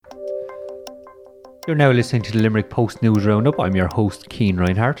You're now listening to the Limerick Post News Roundup. I'm your host, Cian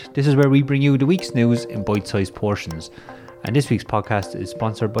Reinhardt. This is where we bring you the week's news in bite-sized portions. And this week's podcast is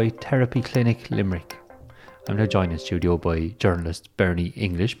sponsored by Therapy Clinic Limerick. I'm now joined in studio by journalist Bernie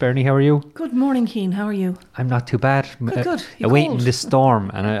English. Bernie, how are you? Good morning, Cian. How are you? I'm not too bad. Good. Awaiting this storm,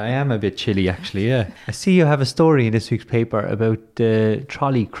 and I am a bit chilly actually, yeah. I see you have a story in this week's paper about the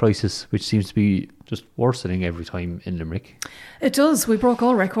trolley crisis, which seems to be just worsening every time in Limerick. It does. We broke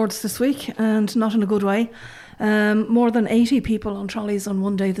all records this week, and not in a good way. More than 80 people on trolleys on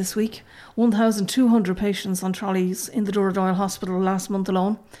one day this week. 1,200 patients on trolleys in the Dooradoyle Hospital last month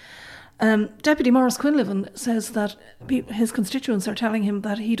alone. Deputy Maurice Quinlivan says that his constituents are telling him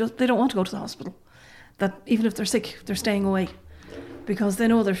that they don't want to go to the hospital. That even if they're sick, they're staying away because they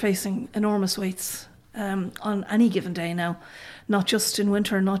know they're facing enormous waits on any given day now, not just in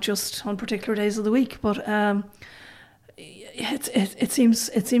winter, not just on particular days of the week, but it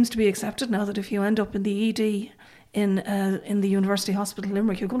seems to be accepted now that if you end up in the ED in the University Hospital in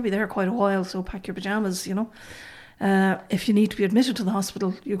Limerick, you're going to be there quite a while. So pack your pajamas, you know. If you need to be admitted to the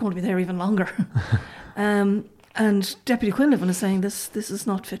hospital, you're going to be there even longer. And Deputy Quinlivan is saying this is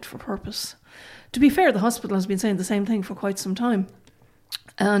not fit for purpose. To be fair, the hospital has been saying the same thing for quite some time.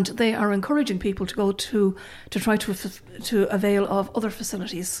 And they are encouraging people to go to try to avail of other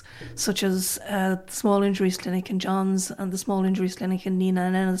facilities, such as the Small Injuries Clinic in Johns and the Small Injuries Clinic in Nina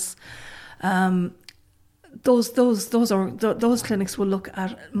and Ennis. Those clinics will look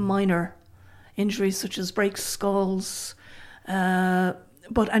at minor injuries such as breaks, skulls,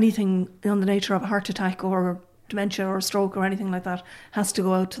 but anything on the nature of a heart attack or dementia or stroke or anything like that has to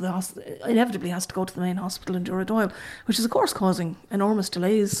go out to the hospital. Inevitably has to go to the main hospital in Dooradoyle, which is of course causing enormous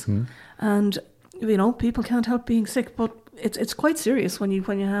delays. Mm-hmm. And you know, people can't help being sick, but it's quite serious when you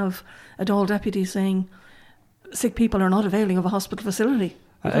have a Dáil deputy saying sick people are not availing of a hospital facility.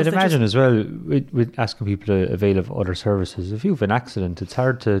 I'd imagine as well with asking people to avail of other services. If you have an accident, it's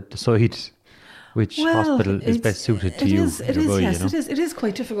hard to decide which hospital is best suited to you. It is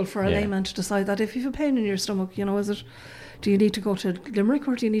quite difficult for a layman to decide that. If you have a pain in your stomach, you know, do you need to go to Limerick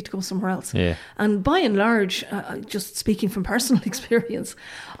or do you need to go somewhere else? Yeah. And by and large, just speaking from personal experience,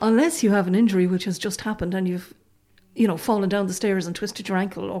 unless you have an injury which has just happened and you've, you know, fallen down the stairs and twisted your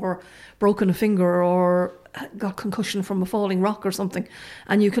ankle or broken a finger or got concussion from a falling rock or something,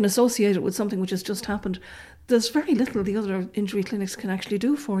 and you can associate it with something which has just happened, there's very little the other injury clinics can actually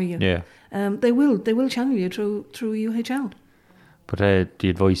do for you. Yeah. They will channel you through UHL. But the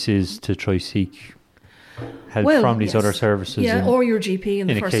advice is to try seek help from these other services. Yeah, or your GP in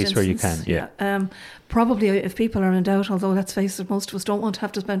the first instance. In a case where you can, yeah. Probably if people are in doubt, although let's face it, most of us don't want to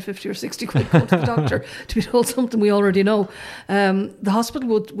have to spend 50 or 60 quid going to the doctor to be told something we already know. The hospital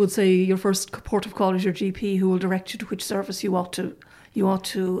would say your first port of call is your GP, who will direct you to which service you ought to go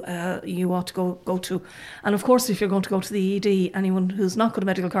to. And of course, if you're going to go to the ED, anyone who's not got a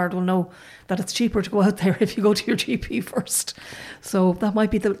medical card will know that it's cheaper to go out there if you go to your GP first. So that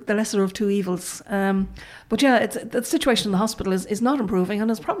might be the lesser of two evils. But yeah, the situation in the hospital is not improving and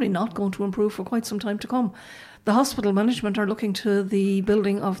is probably not going to improve for quite some time to come. The hospital management are looking to the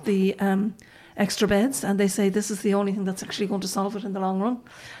building of the extra beds, and they say this is the only thing that's actually going to solve it in the long run.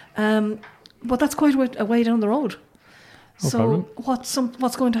 But that's quite a way down the road. So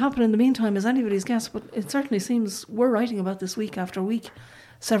what's going to happen in the meantime is anybody's guess, but it certainly seems we're writing about this week after week,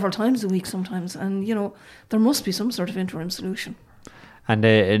 several times a week sometimes, and you know there must be some sort of interim solution. And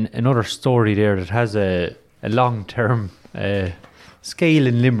another story there that has a long-term scale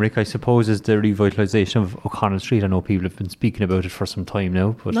in Limerick, I suppose, is the revitalisation of O'Connell Street. I know people have been speaking about it for some time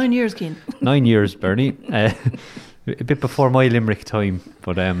now. But 9 years, Cian. 9 years, Bernie. A bit before my Limerick time,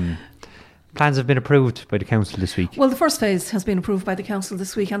 but plans have been approved by the council this week. Well, the first phase has been approved by the council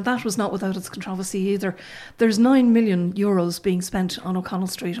this week, and that was not without its controversy either. There's €9 million being spent on O'Connell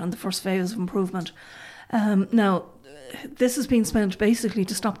Street on the first phase of improvement. Now, this has been spent basically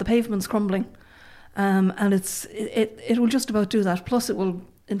to stop the pavements crumbling, and it will just about do that. Plus, it will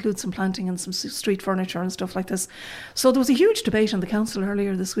include some planting and some street furniture and stuff like this. So there was a huge debate on the council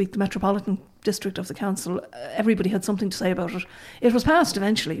earlier this week, the Metropolitan District of the council. Everybody had something to say about it. It was passed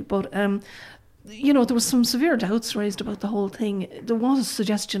eventually, but you know, there was some severe doubts raised about the whole thing. There was a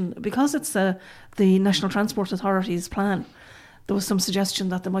suggestion, because it's the National Transport Authority's plan, there was some suggestion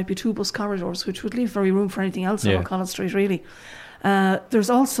that there might be 2 bus corridors, which would leave very room for anything else on O'Connell Street, really. There's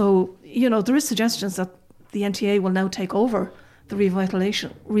also, you know, there is suggestions that the NTA will now take over the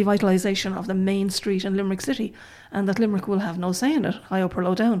revitalisation of the main street in Limerick City, and that Limerick will have no say in it, high up or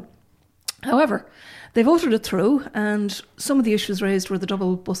low down. However, they voted it through, and some of the issues raised were the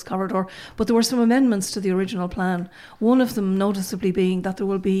double bus corridor, but there were some amendments to the original plan. One of them noticeably being that there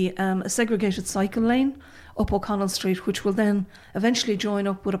will be a segregated cycle lane up O'Connell Street, which will then eventually join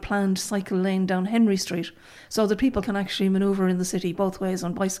up with a planned cycle lane down Henry Street, so that people can actually manoeuvre in the city both ways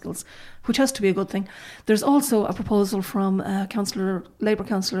on bicycles, which has to be a good thing. There's also a proposal from Labour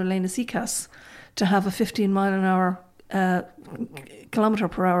Councillor Lena Seacas to have a 15 mile an hour kilometre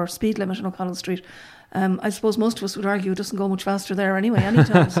per hour speed limit on O'Connell Street. I suppose most of us would argue it doesn't go much faster there anyway,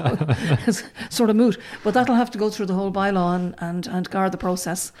 anytime, so it's sort of moot. But that'll have to go through the whole bylaw and guard the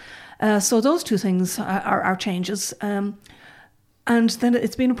process. So those two things are changes. And then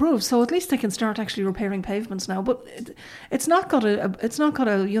it's been approved, so at least they can start actually repairing pavements now. But it's not got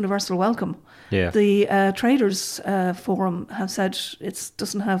a universal welcome. Yeah. The Traders Forum have said it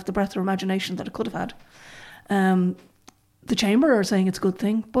doesn't have the breadth or imagination that it could have had. The Chamber are saying it's a good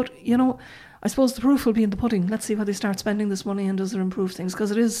thing, but I suppose the proof will be in the pudding. Let's see how they start spending this money and does it improve things,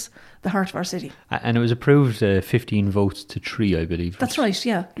 because it is the heart of our city. And it was approved 15 votes to 3, I believe. That's right,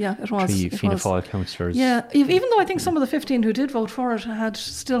 yeah, it was. 3 Fianna Fáil councillors. Yeah, even though I think some of the 15 who did vote for it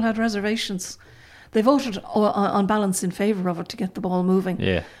still had reservations. They voted on balance in favour of it to get the ball moving.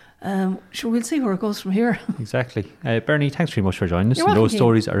 Yeah. Sure, we'll see where it goes from here. Exactly. Bernie, thanks very much for joining us. You're and welcome, those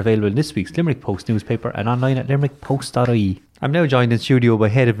stories are available in this week's Limerick Post newspaper and online at limerickpost.ie. I'm now joined in studio by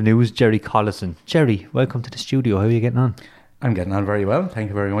Head of News, Jerry Collison. Jerry, welcome to the studio. How are you getting on? I'm getting on very well. Thank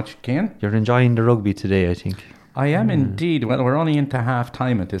you very much, Cian. You're enjoying the rugby today, I think. I am indeed. Well, we're only into half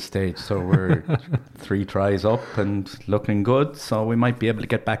time at this stage, so we're 3 tries up and looking good, so we might be able to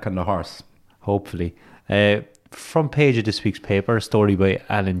get back on the horse. Hopefully. Front page of this week's paper, a story by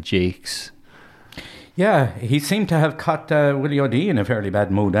Alan Jakes. Yeah, he seemed to have caught Willie O'Dea in a fairly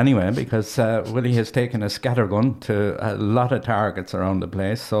bad mood anyway, because Willie has taken a scattergun to a lot of targets around the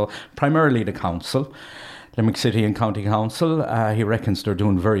place, so primarily the council, Limerick City and County Council. He reckons they're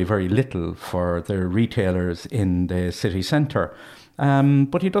doing very, very little for their retailers in the city centre.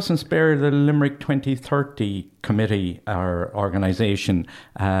 But he doesn't spare the Limerick 2030 committee or organisation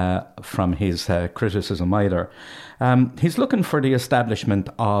from his criticism either. He's looking for the establishment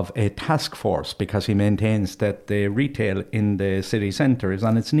of a task force because he maintains that the retail in the city centre is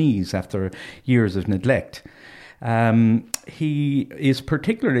on its knees after years of neglect. He is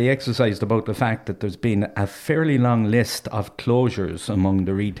particularly exercised about the fact that there's been a fairly long list of closures among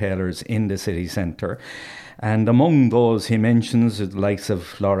the retailers in the city centre. And among those, he mentions the likes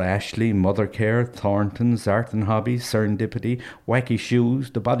of Laura Ashley, Mothercare, Thornton's, Art and Hobby, Serendipity, Wacky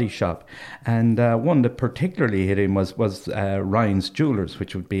Shoes, The Body Shop. And one that particularly hit him was Ryan's Jewellers,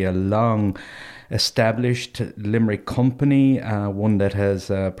 which would be a long established Limerick company, one that has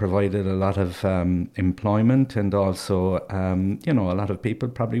provided a lot of employment, and also, a lot of people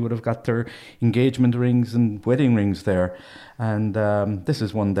probably would have got their engagement rings and wedding rings there. And this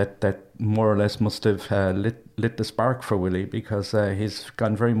is one that more or less must have lit the spark for Willie, because he's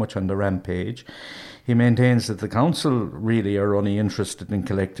gone very much on the rampage. He maintains that the council really are only interested in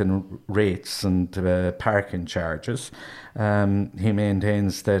collecting rates and parking charges. He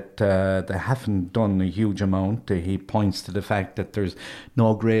maintains that they haven't done a huge amount. He points to the fact that there's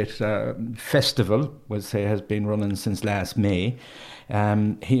no great festival, has been running since last May.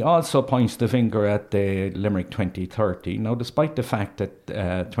 He also points the finger at the Limerick 2030. Now, despite the fact that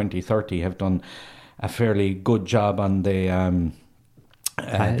 2030 have done a fairly good job on the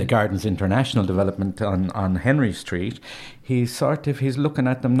Gardens International development on Henry Street, he's looking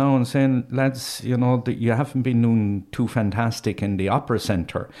at them now and saying, lads, that you haven't been doing too fantastic in the Opera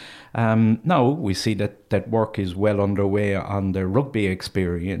Centre. Now we see that work is well underway on the rugby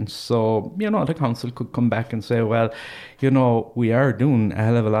experience. So, the council could come back and say, well, we are doing a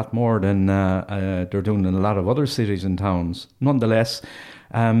hell of a lot more than they're doing in a lot of other cities and towns. Nonetheless,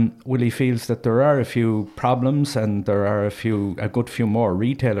 Willie feels that there are a few problems and there are a good few more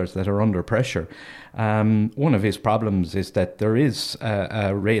retailers that are under pressure. One of his problems is that there is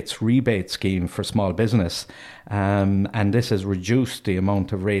a rates rebate scheme for small business, and this has reduced the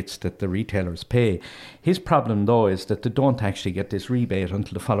amount of rates that the retailers pay. His problem, though, is that they don't actually get this rebate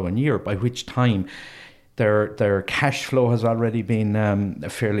until the following year, by which time their cash flow has already been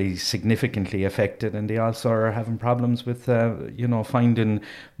fairly significantly affected, and they also are having problems with finding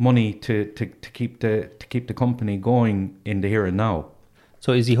money to keep the company going in the here and now.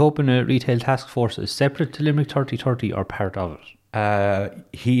 So is he hoping a retail task force is separate to Limerick 3030 or part of it?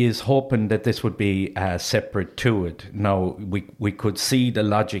 he is hoping that this would be separate to it. Now, we could see the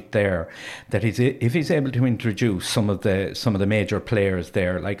logic there, that if he's able to introduce some of the major players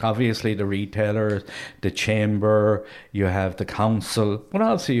there, like obviously the retailers, the chamber, you have the council, but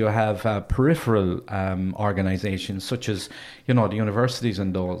also you have peripheral organisations such as, the universities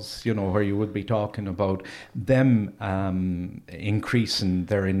and those, where you would be talking about them increasing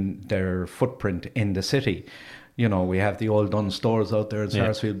their footprint in the city. We have the old Dunn stores out there at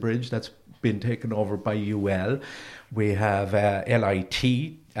Sarsfield Bridge that's been taken over by UL. We have LIT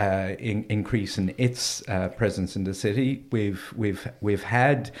increasing its presence in the city. We've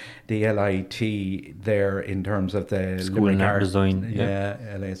had the LIT there in terms of the School and Art Design.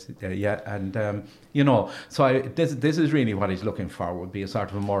 And so this is really what he's looking for, would be a sort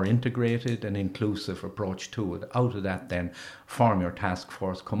of a more integrated and inclusive approach to it. Out of that, then form your task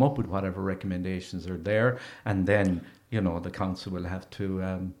force, come up with whatever recommendations are there, and then the council will have to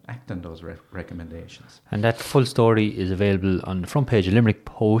act on those recommendations. And that full story is available on the front page of Limerick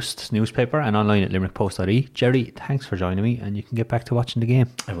Post newspaper and online at limerickpost.ie. Jerry, thanks for joining me, and you can get back to watching the game.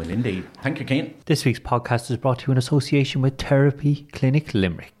 I will indeed. Thank you, Cian. This week's podcast is brought to you in association with Therapy Clinic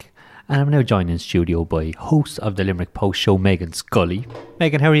Limerick. And I'm now joined in studio by host of the Limerick Post show, Megan Scully.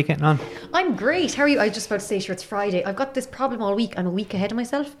 Megan, how are you getting on? I'm great. How are you? I was just about to say, sure, it's Friday. I've got this problem all week. I'm a week ahead of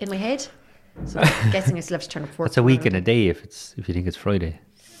myself in my head. So I'm guessing I still have to turn up for. It's a week and a day if you think it's Friday.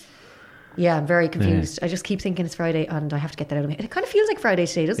 Yeah, I'm very confused. I just keep thinking it's Friday and I have to get that out of me. It kind of feels like Friday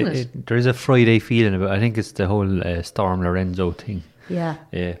today, doesn't it? There is a Friday feeling about it. I think it's the whole Storm Lorenzo thing. Yeah.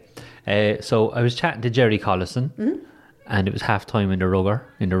 Yeah. So I was chatting to Jerry Collison and it was half time in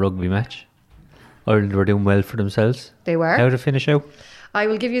the rugby match. Ireland were doing well for themselves. They were. How to finish out? I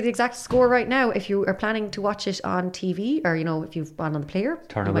will give you the exact score right now. If you are planning to watch it on TV, or if you've gone on the player,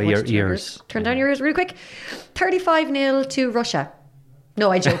 turn away your ears. Turn down your ears really quick. 35-0 to Russia. No,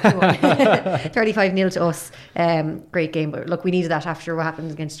 I joke. 35-0 to us. Great game. But look, we needed that after what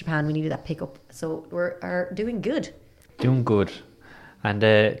happened against Japan. We needed that pick-up. So we're doing good. Doing good. And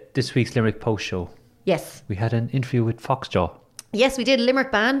this week's Limerick Post show. Yes. We had an interview with Foxjaw. Yes, we did.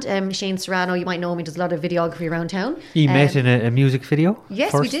 Limerick band. Shane Serrano, you might know him. He does a lot of videography around town. He met in a music video.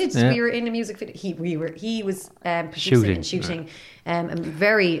 Yes, first. We did. Yeah. We were in a music video. He was producing and shooting a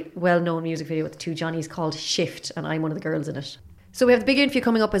very well-known music video with the two Johnnies called Shift, and I'm one of the girls in it. So we have the big interview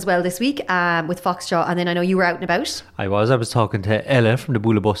coming up as well this week with Foxjaw, and then I know you were out and about. I was talking to Ella from the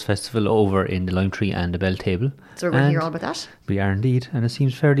Bula Bus Festival over in the Lime Tree and the Bell Table. So we're going to hear all about that. We are indeed, and it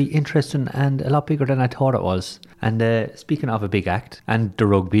seems fairly interesting and a lot bigger than I thought it was. And speaking of a big act and the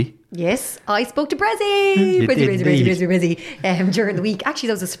rugby. Yes, I spoke to Brizzy during the week. Actually,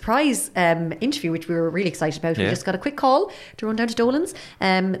 that was a surprise interview, which we were really excited about. Yeah. We just got a quick call to run down to Dolan's.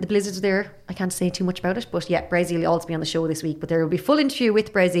 The Blizzards are there. I can't say too much about it, but yeah, Brizzy will also be on the show this week. But there will be a full interview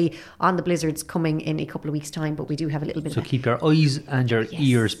with Brizzy on the Blizzards coming in a couple of weeks' time. But we do have a little bit. So keep your eyes and your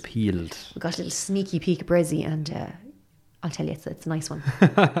ears peeled. We got a little sneaky peek at Brizzy, and I'll tell you, it's a nice one.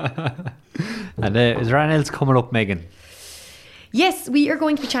 And is there anything else coming up, Megan? Yes, we are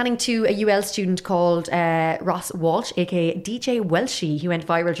going to be chatting to a UL student called Ross Walsh, aka DJ Welshie, who went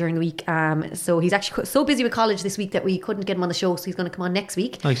viral during the week. So he's actually so busy with college this week that we couldn't get him on the show, so he's going to come on next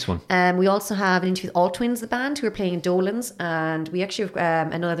week. Nice one. We also have an interview with All Twins, the band, who are playing in Dolan's, and we actually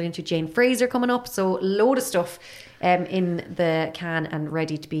have another interview with Jane Fraser coming up. So load of stuff in the can and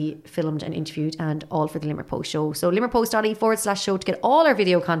ready to be filmed and interviewed, and all for the Limerick Post show. So limerickpost.ie/show to get all our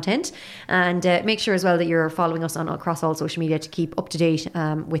video content, and make sure as well that you're following us across all social media to keep up to date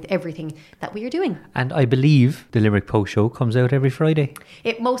with everything that we are doing. And I believe the Limerick Post show comes out every Friday.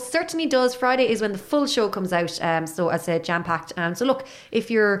 It most certainly does. Friday is when the full show comes out, so as I said, jam-packed. So look,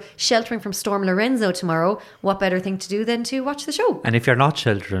 if you're sheltering from Storm Lorenzo tomorrow, what better thing to do than to watch the show? And if you're not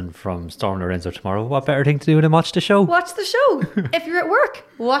sheltering from Storm Lorenzo tomorrow, what better thing to do than watch the show? Watch the show. If you're at work,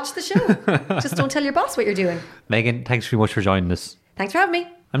 watch the show. Just don't tell your boss what you're doing. Megan, thanks very much for joining us. Thanks for having me.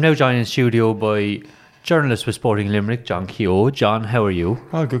 I'm now joined in studio by journalist with Sporting Limerick, John Keogh. John, how are you?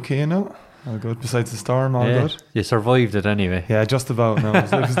 All good, Cian, now. All good. Besides the storm, all good. You survived it anyway. Yeah, just about now. It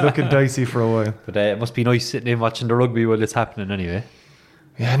was looking dicey for a while. But it must be nice sitting in watching the rugby while it's happening anyway.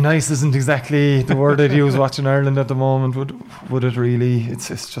 Yeah, nice isn't exactly the word I'd use watching Ireland at the moment. Would it really?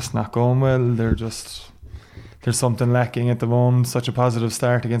 It's just not going well. There's something lacking at the moment. Such a positive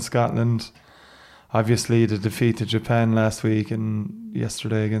start against Scotland. Obviously, the defeat to Japan last week and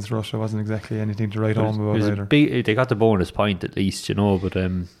yesterday against Russia wasn't exactly anything to write home about either. They got the bonus point at least, but...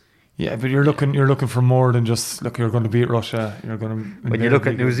 Yeah, but you're looking for more than just look. You're going to beat Russia. You're going to. When you look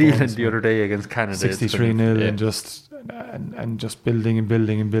at New Zealand the other day against Canada, 63-0, and just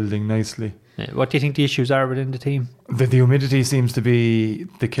building nicely. Yeah. What do you think the issues are within the team? The humidity seems to be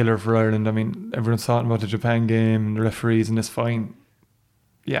the killer for Ireland. I mean, everyone's talking about the Japan game and the referees, and it's fine.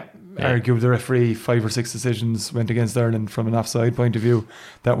 Yeah. Argue the referee 5 or 6 decisions went against Ireland from an offside point of view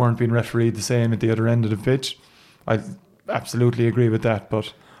that weren't being refereed the same at the other end of the pitch. I absolutely agree with that,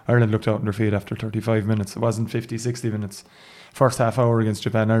 but Ireland looked out on their feet after 35 minutes. It wasn't 50, 60 minutes. First half hour against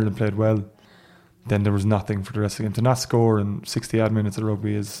Japan, Ireland played well. Then there was nothing for the rest of the game. To not score in 60 odd minutes of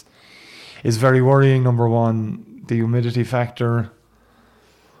rugby is very worrying. Number one, the humidity factor.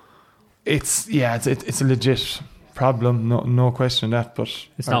 It's a legit problem, no question that. But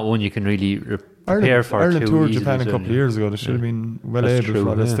it's not one you can really prepare for. Ireland toured Japan a couple of years ago. They should have been able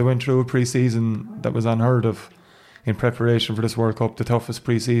for this. They went through a pre-season that was unheard of in preparation for this World Cup, the toughest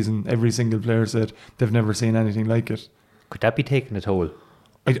pre-season. Every single player said they've never seen anything like it. Could that be taking a toll?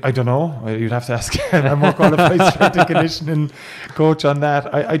 I don't know. You'd have to ask a more qualified strength and conditioning coach on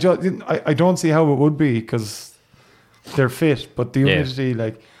that. I don't see how it would be because they're fit, but the humidity,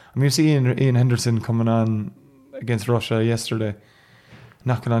 you see Ian Henderson coming on against Russia yesterday,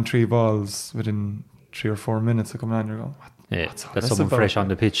 knocking on 3 balls within 3 or 4 minutes of coming on. You're going, what? Yeah, that's someone fresh on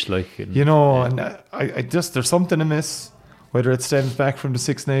the pitch, and I just there's something amiss. Whether it stems back from the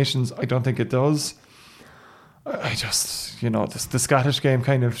Six Nations, I don't think it does. I just, the Scottish game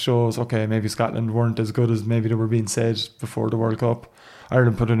kind of shows, okay, maybe Scotland weren't as good as maybe they were being said before the World Cup.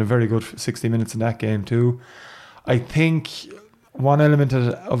 Ireland put in a very good 60 minutes in that game too. I think one element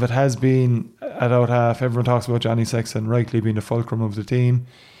of it has been at out half. Everyone talks about Johnny Sexton rightly being the fulcrum of the team.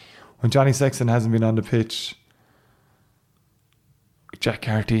 When Johnny Sexton hasn't been on the pitch, Jack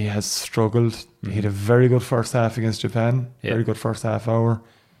Carty has struggled. Mm-hmm. He had a very good first half against Japan. Very good first half hour.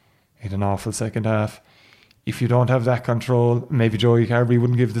 He had an awful second half. If you don't have that control, maybe Joey Carbery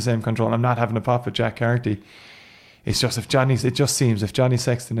wouldn't give the same control. I'm not having a pop at Jack Carty. It's just if Johnny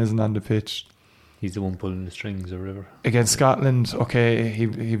Sexton isn't on the pitch, he's the one pulling the strings or whatever. Against Scotland, okay,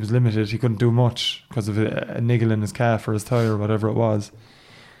 he was limited. He couldn't do much because of a niggle in his calf or his thigh or whatever it was.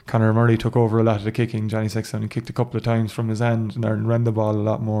 Conor Murray took over a lot of the kicking. Johnny Sexton kicked a couple of times from his hand and Ireland ran the ball a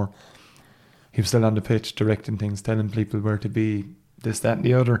lot more. He was still on the pitch directing things, telling people where to be, this, that and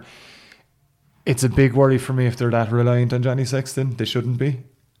the other. It's a big worry for me if they're that reliant on Johnny Sexton. They shouldn't be.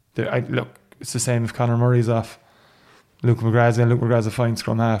 It's the same if Conor Murray's off. Luke McGrath's a fine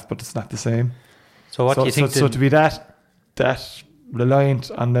scrum half, but it's not the same. So what do you think? So to be that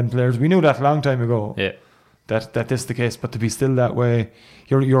reliant on them players, we knew that a long time ago. Yeah. That this is the case, but to be still that way,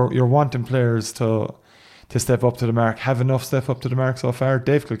 you're wanting players to step up to the mark. Have enough step up to the mark so far.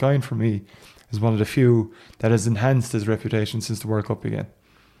 Dave Kilcoyne for me is one of the few that has enhanced his reputation since the World Cup began.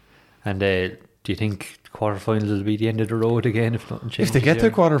 And do you think quarterfinals will be the end of the road again if nothing changes? If they get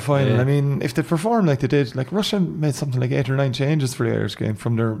to quarterfinal, I mean, if they perform like they did, like Russia made something like 8 or 9 changes for the Irish game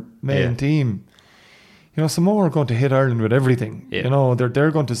from their main team. Samoa are going to hit Ireland with everything. Yeah.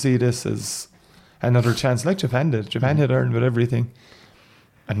 They're going to see this as another chance, like Japan did. Japan hit Ireland with everything.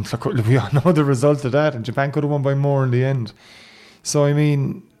 And look, we all know the result of that. And Japan could have won by more in the end. So, I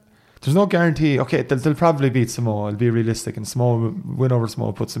mean, there's no guarantee. Okay, they'll probably beat Samoa. It'll be realistic. And win over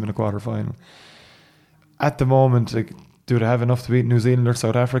Samoa puts them in a quarter-final. At the moment, do they have enough to beat New Zealand or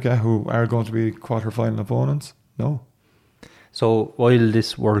South Africa, who are going to be quarter-final opponents? No. So while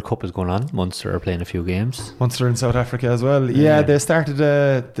this World Cup is going on, Munster are playing a few games. Munster in South Africa as well. Yeah, they started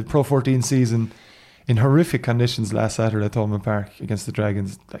the Pro 14 season in horrific conditions last Saturday at Thomond Park against the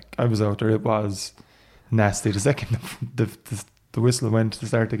Dragons. Like, I was out there, it was nasty. The second the whistle went to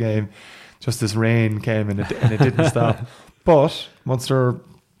start the game, just this rain came and it didn't stop. But Munster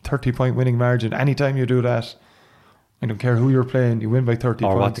 30-point winning margin. Anytime you do that, I don't care who you're playing, you win by 30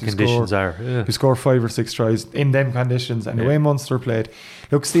 or points. Or what the conditions are. Yeah. You score 5 or 6 tries in them conditions. And the way Munster played.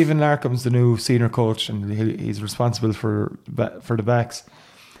 Look, Stephen Larkham's the new senior coach and he's responsible for the backs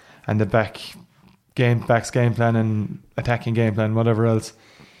and the backs game plan and attacking game plan, whatever else.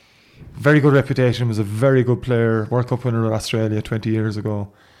 Very good reputation, was a very good player, World Cup winner of Australia 20 years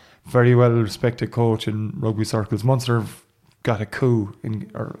ago. Very well respected coach in rugby circles. Munster got a coup,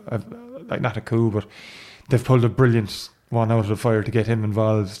 not a coup, but they've pulled a brilliant one out of the fire to get him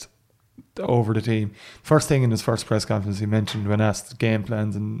involved over the team. First thing in his first press conference he mentioned when asked game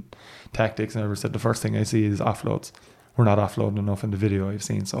plans and tactics, and said the first thing I see is offloads. We're not offloading enough in the video I've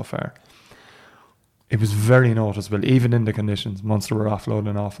seen so far. It was very noticeable, even in the conditions. Munster were offloading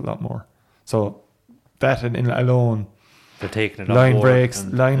an awful lot more. So that in alone, they're taking it line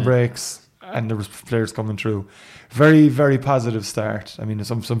breaks, and there was players coming through. Very, very positive start. I mean,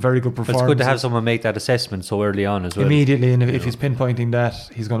 some very good performances. It's good to have someone make that assessment so early on as well. Immediately, and if he's pinpointing that,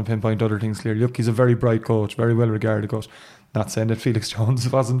 he's going to pinpoint other things clearly. Look, he's a very bright coach, very well regarded coach. Not saying that Felix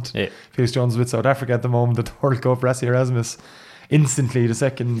Jones wasn't. Yeah. Felix Jones with South Africa at the moment at the World Cup. Rassie Erasmus, instantly the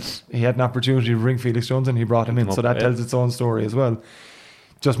second he had an opportunity to bring Felix Jones in, he brought him in. So that tells its own story as well.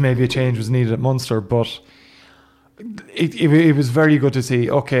 Just maybe a change was needed at Munster, but it was very good to see.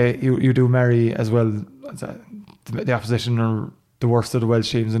 Okay, you do marry as well. The opposition are the worst of the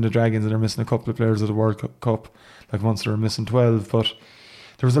Welsh teams and the Dragons, and they're missing a couple of players of the World Cup. Like Munster are missing 12, but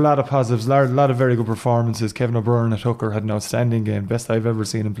there was a lot of positives, a lot of very good performances. Kevin O'Byrne at hooker had an outstanding game, best I've ever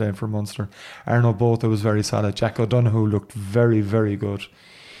seen him playing for Munster. Arno Botha was very solid. Jack O'Donoghue looked very, very good.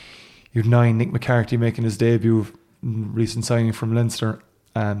 You'd 9, Nick McCarthy making his debut, recent signing from Leinster,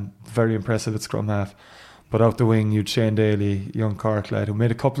 very impressive at scrum half. But out the wing, you'd Shane Daly, young Cork lad, who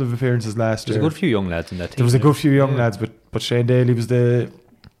made a couple of appearances last year. There's a good few young lads in that team. There was a good few young lads, but Shane Daly was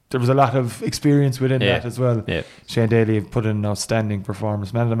there was a lot of experience within that as well. Yeah. Shane Daly put in an outstanding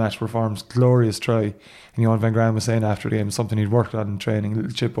performance, man of the match performance, glorious try. And Johan van Graan was saying after the game, something he'd worked on in training, a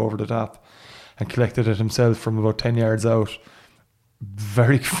little chip over the top, and collected it himself from about 10 yards out.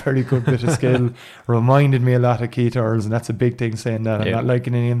 Very, very good bit of skill. Reminded me a lot of Keith Earls, and that's a big thing saying that. I'm not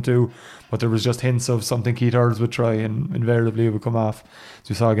likening him to, but there was just hints of something Keith Earls would try, and invariably it would come off. As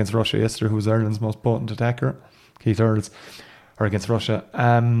we saw against Russia yesterday, who was Ireland's most potent attacker, Keith Earls, or against Russia.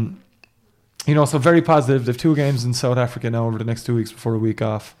 So very positive. They've 2 games in South Africa now over the next 2 weeks before a week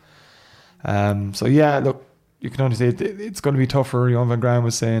off. Look, you can only say it's going to be tougher. Johan van Graan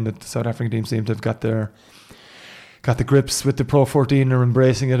was saying that the South African team seem to have got the grips with the Pro 14. They're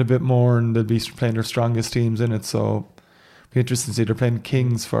embracing it a bit more, and they'll be playing their strongest teams in it. So it'll be interesting to see. They're playing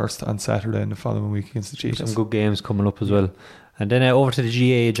Kings first on Saturday and the following week against the Chiefs. Some good games coming up as well. And then over to the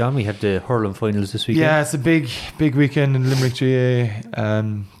GA, John, we have the hurling finals this weekend. Yeah, it's a big weekend in Limerick GA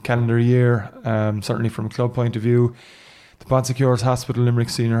calendar year, certainly from a club point of view. The Bon Secours Hospital Limerick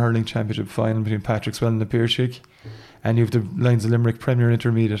Senior Hurling Championship final between Patrickswell and the Piershick. And you have the Lions of Limerick Premier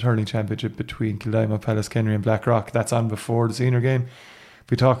Intermediate Hurling Championship between Kildimo, Pallaskenry and Blackrock. That's on before the senior game. If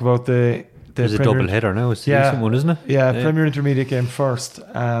we talk about the there's a double header now. It's the recent one, isn't it? Yeah, Premier Intermediate game first.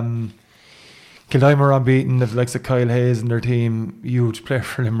 Kildimo are unbeaten. They've likes of Kyle Hayes in their team. Huge player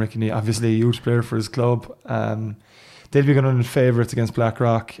for Limerick, and obviously a huge player for his club. They'll be going on in favourites against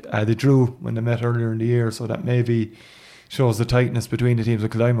Blackrock. They drew when they met earlier in the year, so that maybe shows the tightness between the teams.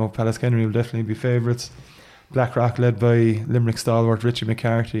 Of Kildimo, Pallaskenry will definitely be favourites. Blackrock led by Limerick stalwart Richie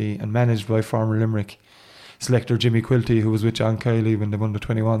McCarthy and managed by former Limerick selector Jimmy Quilty, who was with John Kiley when they won the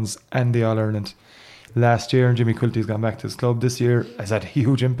 21s and the All-Ireland last year. And Jimmy Quilty's gone back to his club this year. Has had a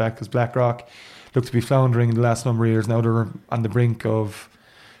huge impact because Blackrock looked to be floundering in the last number of years. Now they're on the brink of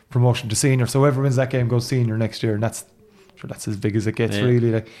promotion to senior. So whoever wins that game goes senior next year, and that's as big as it gets,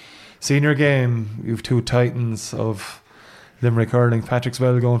 really. Like senior game, you have 2 titans of Limerick hurling.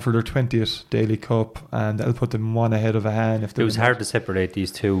 Patrickswell going for their 20th Daily Cup, and that'll put them one ahead of a hand. If it was hard to separate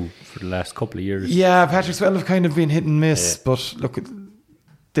these two for the last couple of years. Yeah, Patrickswell have kind of been hit and miss, but look,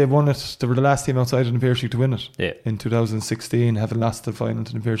 they won it. They were the last team outside of the Piershick to win it in 2016, having lost the final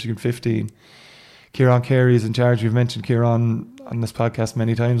to the Piershick in 15. Kieran Carey is in charge. We've mentioned Kieran on this podcast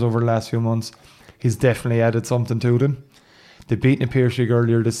many times over the last few months. He's definitely added something to them. They beat the Piershick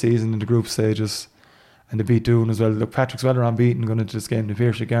earlier this season in the group stages, and they beat Doon as well. Look, Patrickswell are unbeaten going into this game. The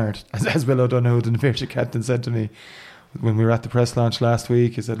Piershick aren't. As Will O'Donoghue, the Piershick captain, said to me when we were at the press launch last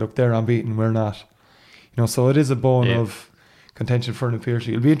week, he said, look, they're unbeaten, we're not. So it is a bone of contention for the Piershick.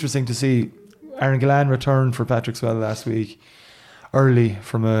 It'll be interesting to see. Aaron Gillan returned for Patrickswell last week early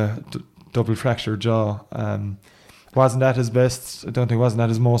from a double fractured jaw. Wasn't at his best. I don't think wasn't at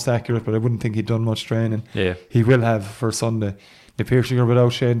his most accurate, but I wouldn't think he'd done much training. He will have for Sunday. The Piershick are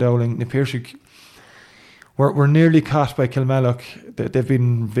without Shane Dowling. The Piershick were nearly caught by Kilmallock. They've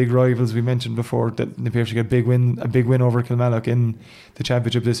been big rivals. We mentioned before that the Piershick had a big win over Kilmallock in the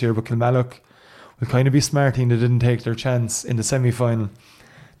championship this year, but Kilmallock will kind of be smarting. They didn't take their chance in the semi-final.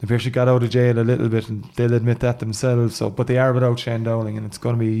 The Piershick got out of jail a little bit, and they'll admit that themselves. But they are without Shane Dowling, and it's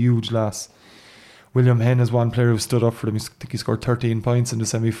going to be a huge loss. William Henn is one player who stood up for them. I think he scored 13 points in the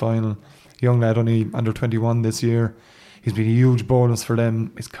semi-final. Young lad, only under 21 this year. He's been a huge bonus for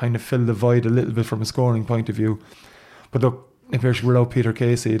them. He's kind of filled the void a little bit from a scoring point of view. But look, if you're without Peter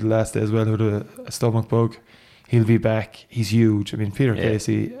Casey the last day as well, who had a stomach bug, he'll be back. He's huge. I mean, Peter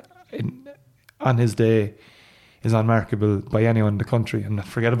Casey, on his day, is unmarkable by anyone in the country. And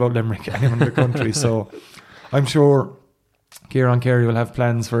forget about Limerick, anyone in the country. So I'm sure Kieran Carey will have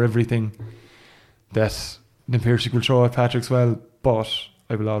plans for everything that the Piershick will throw at Patrickswell. But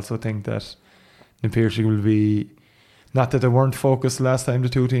I will also think that Na Piarsaigh will be, not that they weren't focused last time the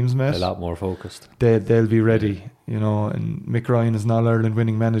two teams met. A lot more focused. They'll be ready, you know. And Mick Ryan is an All-Ireland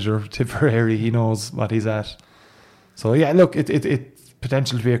winning manager. Tipperary, he knows what he's at. So yeah, look, it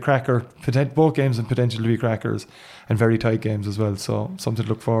potential to be a cracker. Both games and potential to be crackers, and very tight games as well. So something to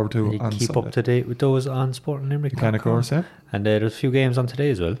look forward to. And you on keep Sunday. up to date with those on Sporting Limerick. You can, of course, yeah. And there's a few games on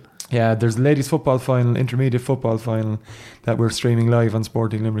today as well. Yeah, there's the ladies' football final, intermediate football final that we're streaming live on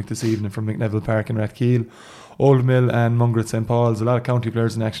Sporting Limerick this evening from McNeville Park in Rathkeale. Old Mill and Mungret St. Paul's. A lot of county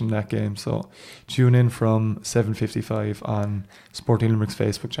players in action in that game. So tune in from 7:55 on Sporting Limerick's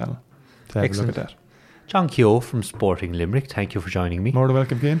Facebook channel to have Excellent. a look at that. John Keogh from Sporting Limerick, thank you for joining me. More than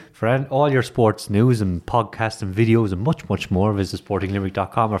welcome, Cian. For all your sports news and podcasts and videos and much, much more, visit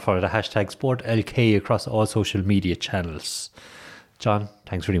sportinglimerick.com or follow the hashtag SportLK across all social media channels. John,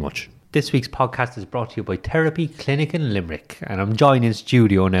 thanks very much. This week's podcast is brought to you by Therapy Clinic in Limerick, and I'm joined in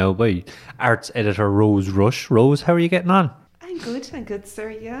studio now by arts editor Rose Rush. Rose, how are you getting on? I'm good, sir.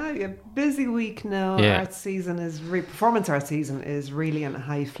 Yeah, a busy week now. Yeah. Art season performance art season is really in a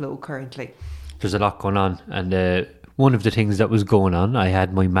high flow currently. There's a lot going on, and one of the things that was going on, I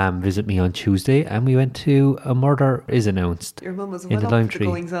had my mum visit me on Tuesday, and we went to A Murder Is Announced. Your mum was in well the up Lime to Tree.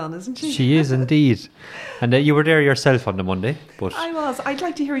 the goings on, isn't she? She is indeed. And you were there yourself on the Monday, but I was. I'd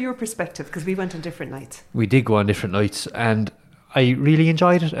like to hear your perspective because we went on different nights. we did go on different nights, and I really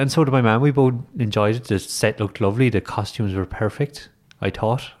enjoyed it, and so did my mum. We both enjoyed it. The set looked lovely. The costumes were perfect, I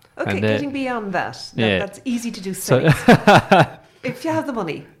thought. Okay, And, getting beyond that, yeah. that's easy to do. So, If you have the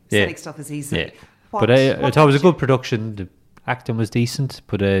money, Yeah. selling stuff is easy. yeah. But I thought it was a good production. The acting was decent,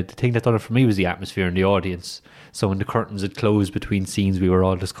 but the thing that done it for me was the atmosphere in the audience. So when the curtains had closed between scenes, we were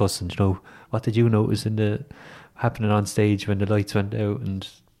all discussing, you know, what did you notice happening on stage when the lights went out and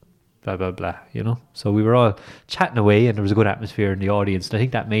blah, blah, blah, you know? So we were all chatting away, and there was a good atmosphere in the audience, and I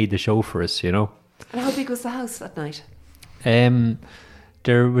think that made the show for us, you know? And how big was the house that night?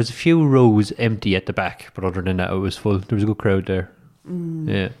 There was a few rows empty at the back, but other than that, it was full. There was a good crowd there.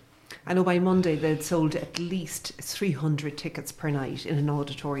 Yeah. I know by Monday they'd sold at least 300 tickets per night in an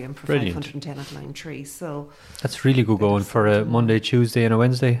auditorium for Brilliant. 510 at Lime Tree. So That's really good going for a Monday, Tuesday and a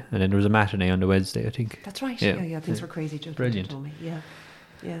Wednesday. And then there was a matinee on the Wednesday, I think. that's right. Yeah. Yeah. Things were crazy. Just Brilliant. told me.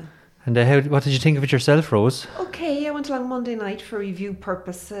 Yeah. And what did you think of it yourself, Rose? Okay, I went along Monday night for review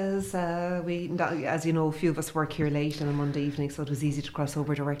purposes. As you know, a few of us work here late on a Monday evening, so it was easy to cross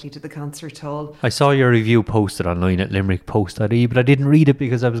over directly to the concert hall. I saw your review posted online at limerickpost.ie, but I didn't read it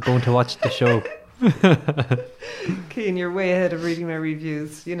because I was going to watch the show. Cian, you're way ahead of reading my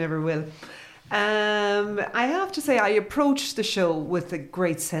reviews. You never will. I have to say, I approached the show with a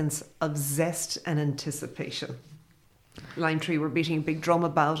great sense of zest and anticipation. Lime Tree were beating a big drum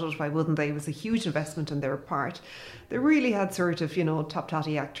about it. Why wouldn't they? It was a huge investment on their part. They really had sort of, you know, top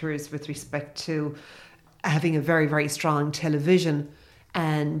totty actors with respect to having a very, very strong television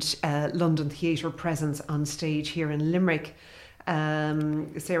and London theatre presence on stage here in Limerick.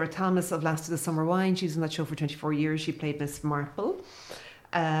 Sarah Thomas of Last of the Summer Wine, she was in that show for 24 years. She played Miss Marple.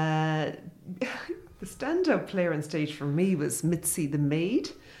 The standout player on stage for me was Mitzi the maid.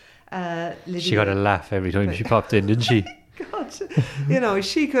 She got a laugh every time she popped in, didn't she? God, you know,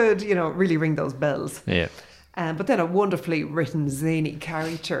 she could, you know, really ring those bells. Yeah. But then a wonderfully written, zany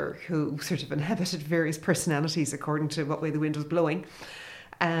character who sort of inhabited various personalities according to what way the wind was blowing.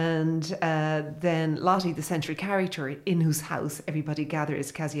 And then Lottie, the central character in whose house everybody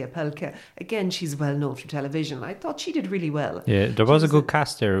gathers, Kazia Pelka. Again, she's well known from television. I thought she did really well. Yeah, there was a good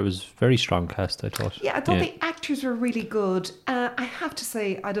cast there. It was a very strong cast, I thought. Yeah, I thought the actors were really good. I have to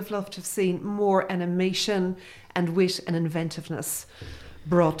say, I'd have loved to have seen more animation and wit and inventiveness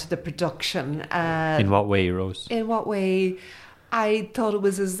brought to the production. In what way, Rose? In what way? I thought it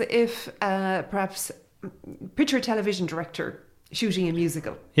was as if perhaps picture a television director shooting a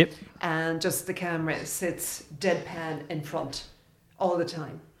musical. Yep. And just the camera sits deadpan in front all the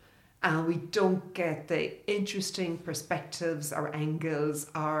time. And we don't get the interesting perspectives or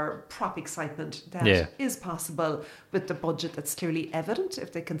angles or prop excitement that is possible with the budget that's clearly evident.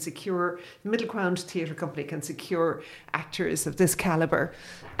 If they can secure, Middle Ground Theatre Company can secure actors of this calibre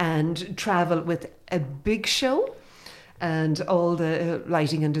and travel with a big show, and all the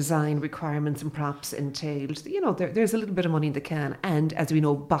lighting and design requirements and props entailed, you know, there's a little bit of money in the can. And as we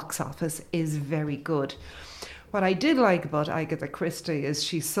know, box office is very good. What I did like about Agatha Christie is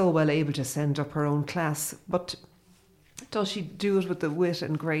she's so well able to send up her own class, but does she do it with the wit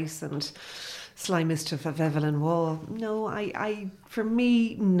and grace and sly mischief of Evelyn Waugh? No, for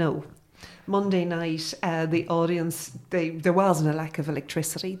me, no. Monday night, the audience, there wasn't a lack of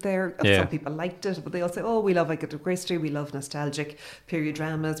electricity there. Some people liked it, but they all say, oh, we love Agatha Christie, we love nostalgic period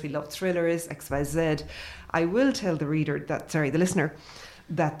dramas, we love thrillers, XYZ. I will tell the listener,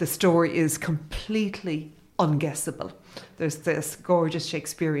 that the story is completely unguessable. There's this gorgeous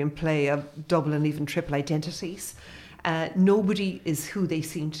Shakespearean play of double and even triple identities. Nobody is who they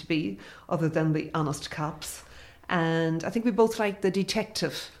seem to be, other than the honest cops. And I think we both like the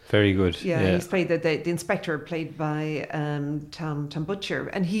detective. Very good. Yeah, he's played the inspector, played by Tom Butcher,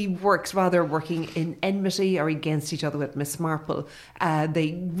 and he works working in enmity or against each other with Miss Marple.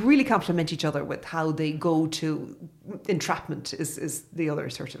 They really complement each other with how they go to entrapment is the other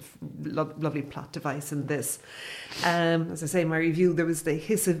sort of lovely plot device in this. As I say in my review, there was the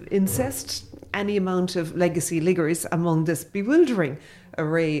hiss of incest, any amount of legacy liggers among this bewildering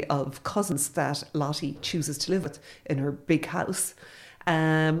array of cousins that Lottie chooses to live with in her big house.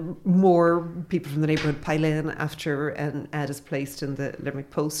 More people from the neighbourhood pile in after an ad is placed in the Limerick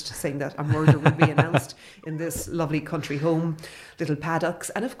Post saying that a murder will be announced in this lovely country home, little paddocks.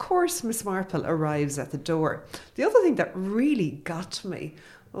 And of course, Miss Marple arrives at the door. The other thing that really got me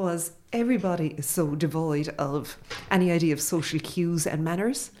was everybody is so devoid of any idea of social cues and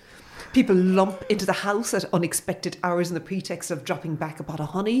manners. People lump into the house at unexpected hours on the pretext of dropping back a pot of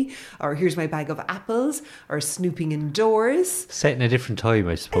honey, or here's my bag of apples, or snooping indoors. Set in a different time,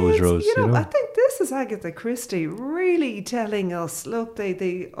 I suppose, Rose. I think this is Agatha Christie really telling us, look,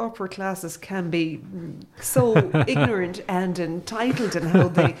 the upper classes can be so ignorant and entitled in how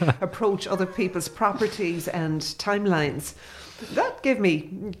they approach other people's properties and timelines. That gave me,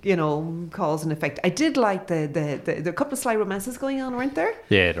 cause and effect. I did like the couple of sly romances going on, weren't there?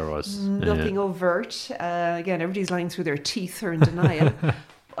 Yeah, there was. Nothing overt. Again, everybody's lying through their teeth or in denial.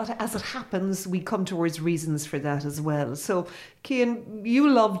 But as it happens, we come towards reasons for that as well. So, Cian, you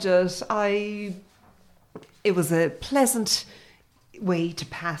loved it. It was a pleasant way to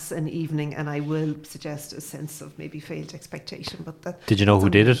pass an evening, and I will suggest a sense of maybe failed expectation. But did you know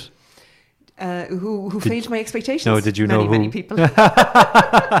who did it? Who failed my expectations? No, did you know many people.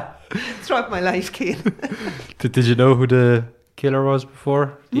 Throughout my life, Cian. Did you know who the killer was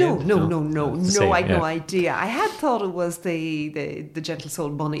before? No. I had no idea. I had thought it was the gentle soul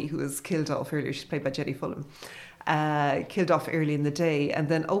bunny who was killed off earlier. She's played by Jenny Fulham. Killed off early in the day, and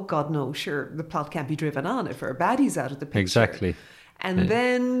then, oh God, no, sure, the plot can't be driven on if our baddie's out of the picture. Exactly. And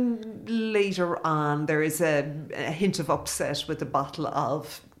then later on, there is a hint of upset with a bottle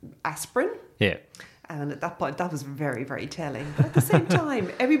of aspirin. Yeah. And at that point, that was very, very telling. But at the same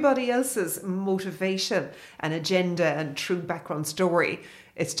time, everybody else's motivation and agenda and true background story,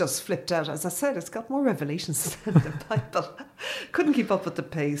 it's just flipped out. As I said, it's got more revelations than the Bible. Couldn't keep up with the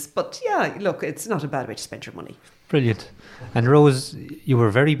pace. But yeah, look, it's not a bad way to spend your money. Brilliant. And Rose, you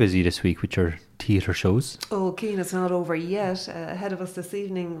were very busy this week with your theatre shows. Oh, Cian, it's not over yet. Ahead of us this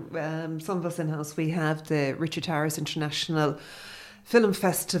evening, some of us in-house, we have the Richard Harris International Film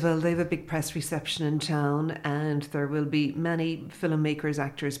Festival. They have a big press reception in town, and there will be many filmmakers,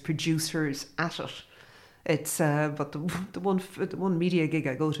 actors, producers at it. It's but the one media gig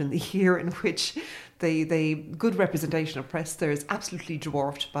I go to in the year in which the good representation of press there is absolutely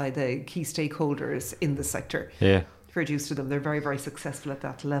dwarfed by the key stakeholders in the sector. Yeah. Fair dues to them. They're very, very successful at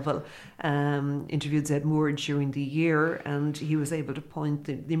that level. Interviewed Zed Moore during the year, and he was able to point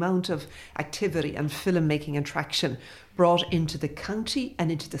the amount of activity and filmmaking and traction brought into the county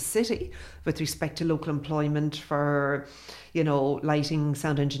and into the city with respect to local employment for, lighting,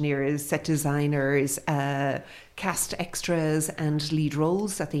 sound engineers, set designers, cast extras and lead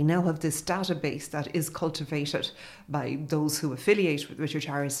roles, that they now have this database that is cultivated by those who affiliate with Richard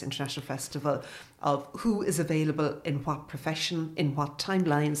Harris International Festival of who is available in what profession, in what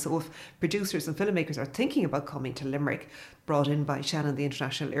timeline. So if producers and filmmakers are thinking about coming to Limerick, brought in by Shannon, the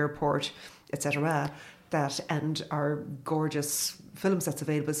International Airport, etc., and our gorgeous film sets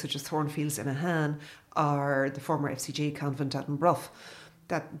available, such as Thornfields in Ahan, or the former FCJ convent at Bruff,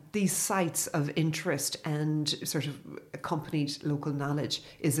 that these sites of interest and sort of accompanied local knowledge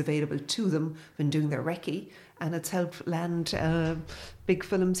is available to them when doing their recce, and it's helped land big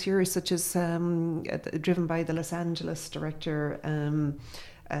films here, such as driven by the Los Angeles director,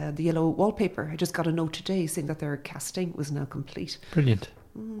 The Yellow Wallpaper. I just got a note today saying that their casting was now complete. Brilliant.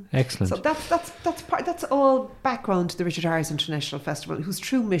 Excellent. So that's all background to the Richard Harris International Festival, whose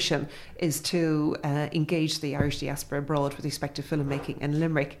true mission is to engage the Irish diaspora abroad with respect to filmmaking in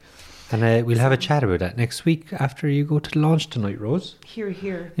Limerick. And we'll have a chat about that next week after you go to the launch tonight, Rose. Hear,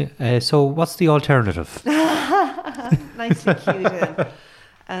 hear. Yeah. So what's the alternative? Nicely cued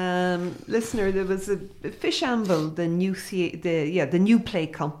in. Listener, there was a Fishamble, the new play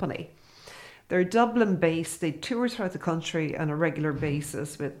company. They're Dublin based. They tour throughout the country on a regular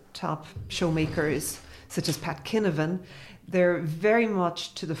basis with top showmakers such as Pat Kinnavan. They're very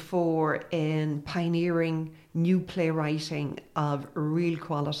much to the fore in pioneering new playwriting of real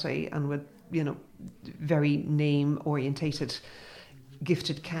quality and with, very name-orientated,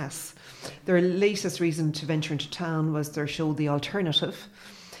 gifted casts. Their latest reason to venture into town was their show The Alternative.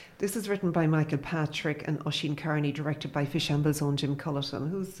 This is written by Michael Patrick and Oisin Kearney, directed by Fishamble's own Jim Culleton,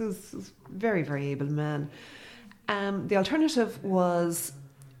 who's a very, very able man. The Alternative was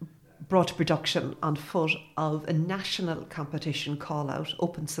brought to production on foot of a national competition call-out,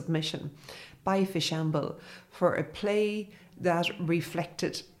 open submission, by Fishamble for a play that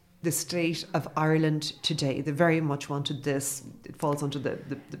reflected the state of Ireland today. They very much wanted this. It falls under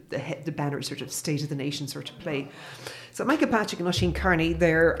the banner sort of state of the nation sort of play. So Michael Patrick and Oisin Kearney,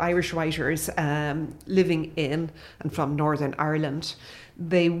 they're Irish writers living in and from Northern Ireland.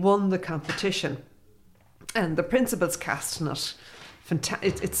 They won the competition, and the principals cast in it.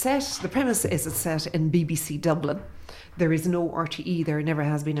 It's set. The premise is it's set in BBC Dublin. There is no RTE. There never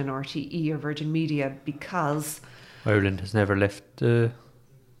has been an RTE or Virgin Media because Ireland has never left the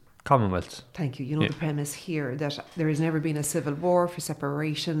Commonwealth. Thank you. The premise here that there has never been a civil war for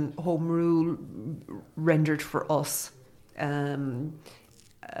separation, home rule rendered for us. A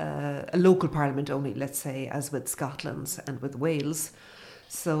local parliament only, let's say, as with Scotland and with Wales.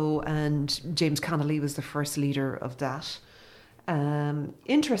 So, and James Connolly was the first leader of that.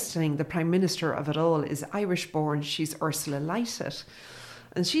 Interesting, the Prime Minister of it all is Irish born. She's Ursula Lycett.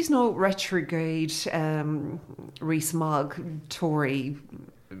 And she's no retrograde Rees-Mogg Tory,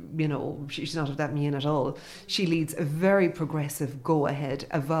 she's not of that mien at all. She leads a very progressive, go-ahead,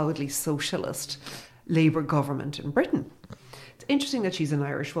 avowedly socialist Labour government in Britain. It's interesting that she's an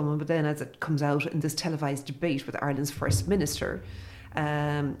Irish woman, but then as it comes out in this televised debate with Ireland's First Minister,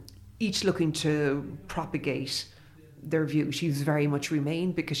 each looking to propagate their view. She's very much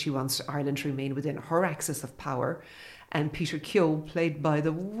Remain because she wants Ireland to remain within her axis of power. And Peter Keogh, played by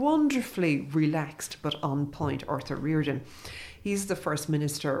the wonderfully relaxed but on point Arthur Reardon, he's the First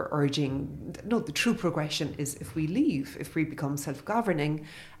Minister urging, no, the true progression is if we leave, if we become self-governing.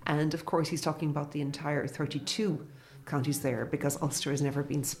 And of course he's talking about the entire 32 counties there because Ulster has never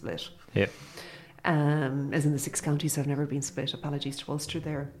been split. Yeah. As in the 6 counties have never been split. Apologies to Ulster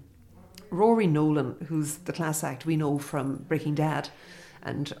there. Rory Nolan, who's the class act we know from Breaking Dad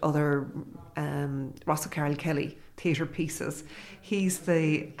and other Ross O'Carroll Kelly theatre pieces, he's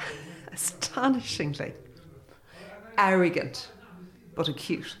the astonishingly arrogant but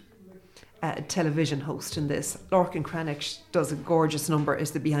acute television host in this. Lorcan Cranach does a gorgeous number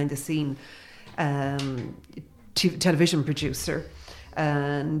as the behind-the-scene television producer.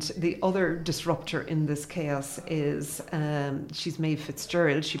 And the other disruptor in this chaos is she's Maeve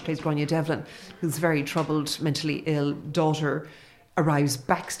Fitzgerald. She plays Grania Devlin, whose very troubled, mentally ill daughter arrives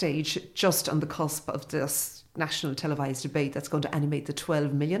backstage just on the cusp of this national televised debate that's going to animate the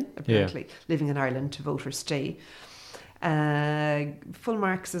 12 million, apparently, living in Ireland to vote or stay. Full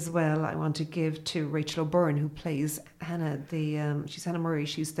marks as well I want to give to Rachel O'Byrne, who plays Hannah. She's Hannah Murray.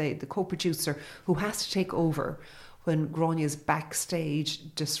 She's the co-producer who has to take over when Grania's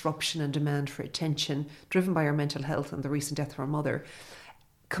backstage disruption and demand for attention, driven by her mental health and the recent death of her mother,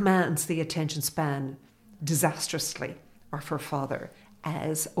 commands the attention span disastrously of her father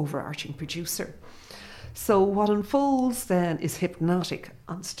as overarching producer. So what unfolds then is hypnotic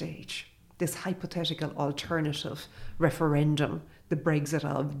on stage. This hypothetical alternative referendum, the Brexit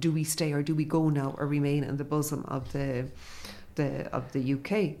of do we stay or do we go now or remain in the bosom of the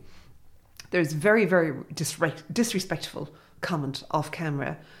UK. There's very, very disrespectful comment off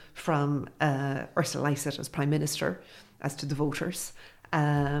camera from Ursula Lycett as Prime Minister as to the voters.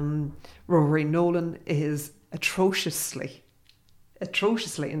 Rory Nolan is atrociously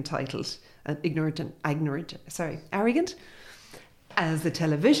entitled and arrogant as the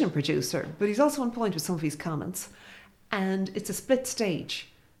television producer, but he's also on point with some of his comments. And it's a split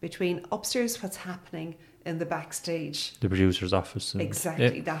stage between upstairs what's happening in the backstage, the producer's office.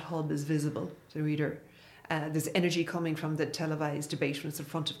 Exactly, that hub is visible to the reader. There's energy coming from the televised debate when it's in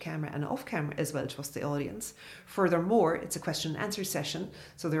front of camera and off camera as well to us, the audience. Furthermore, it's a question and answer session,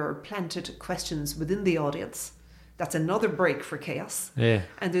 so there are planted questions within the audience. That's another break for chaos. Yeah.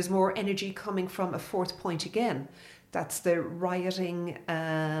 And there's more energy coming from a fourth point again. That's the rioting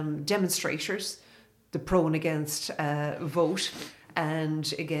demonstrators, the pro and against vote.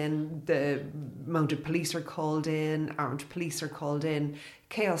 And again, the mounted police are called in, armed police are called in.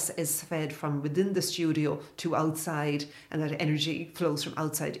 Chaos is fed from within the studio to outside, and that energy flows from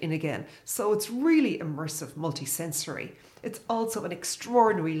outside in again. So it's really immersive, multisensory. It's also an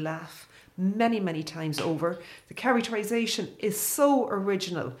extraordinary laugh many, many times over. The characterisation is so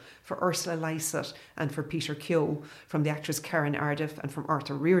original for Ursula Lysett and for Peter Keogh, from the actress Karen Ardif and from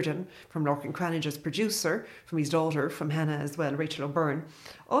Arthur Reardon, from Lorcan Cranage, producer, from his daughter, from Hannah as well, Rachel O'Byrne.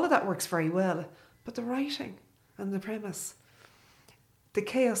 All of that works very well, but the writing and the premise. The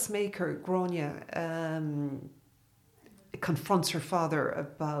chaos maker, Grania, confronts her father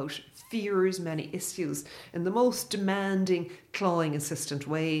about fears, many issues, in the most demanding, clawing, insistent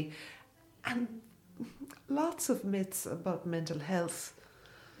way. And lots of myths about mental health.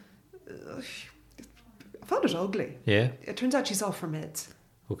 I found it ugly. Yeah. It turns out she's off her meds.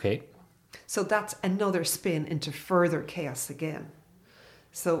 Okay. So that's another spin into further chaos again.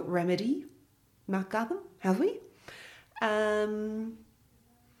 So Remedy, Matt Gavin, have we? The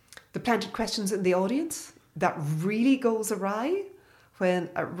planted questions in the audience, that really goes awry when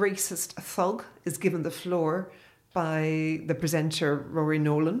a racist thug is given the floor by the presenter Rory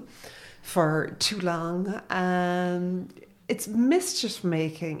Nolan for too long. It's mischief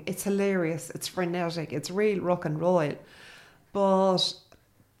making, it's hilarious, it's frenetic, it's real rock and roll, but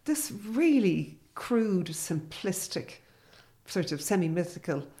this really crude, simplistic, sort of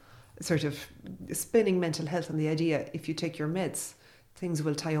semi-mythical, sort of spinning mental health and the idea if you take your meds, things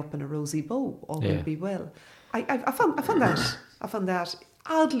will tie up in a rosy bow, all will be well. I found that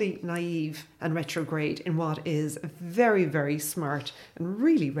oddly naive and retrograde in what is a very, very smart and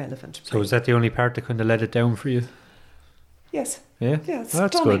really relevant play. So is that the only part that kind of let it down for you? Yes. Yeah? Yeah, Oh,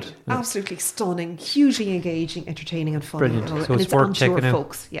 that's stunning. good. Yeah. Absolutely stunning, hugely engaging, entertaining and funny. Brilliant. And So it's it's worth on tour, checking out.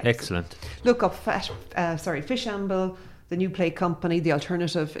 folks. Yes. Excellent. Look up Fish Amble, the new play company. The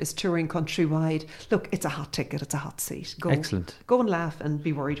Alternative is touring countrywide. Look, it's a hot ticket. It's a hot seat. Go. Excellent. Go and laugh and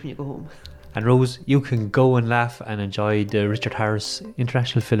be worried when you go home. And Rose, you can go and laugh and enjoy the Richard Harris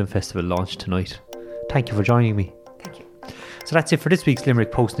International Film Festival launch tonight. Thank you for joining me. Thank you. So that's it for this week's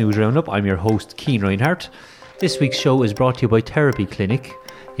Limerick Post News Roundup. I'm your host, Cian Reinhardt. This week's show is brought to you by Therapy Clinic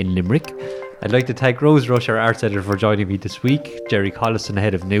in Limerick. I'd like to thank Rose Rush, our arts editor, for joining me this week, Jerry Collison,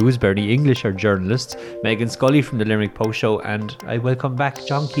 head of news, Bernie English, our journalist, Megan Scully from the Limerick Post Show, and I welcome back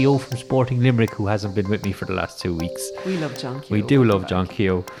John Keogh from Sporting Limerick, who hasn't been with me for the last 2 weeks. We love John Keogh. We do love John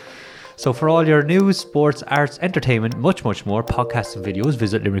Keogh. So for all your news, sports, arts, entertainment, much more, podcasts and videos,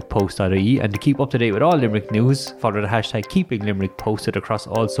 visit limerickpost.ie. And to keep up to date with all Limerick news, follow the hashtag Keeping Limerick Posted across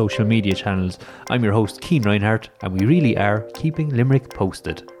all social media channels. I'm your host, Cian Reinhardt, and we really are keeping Limerick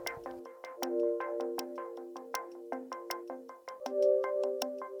posted.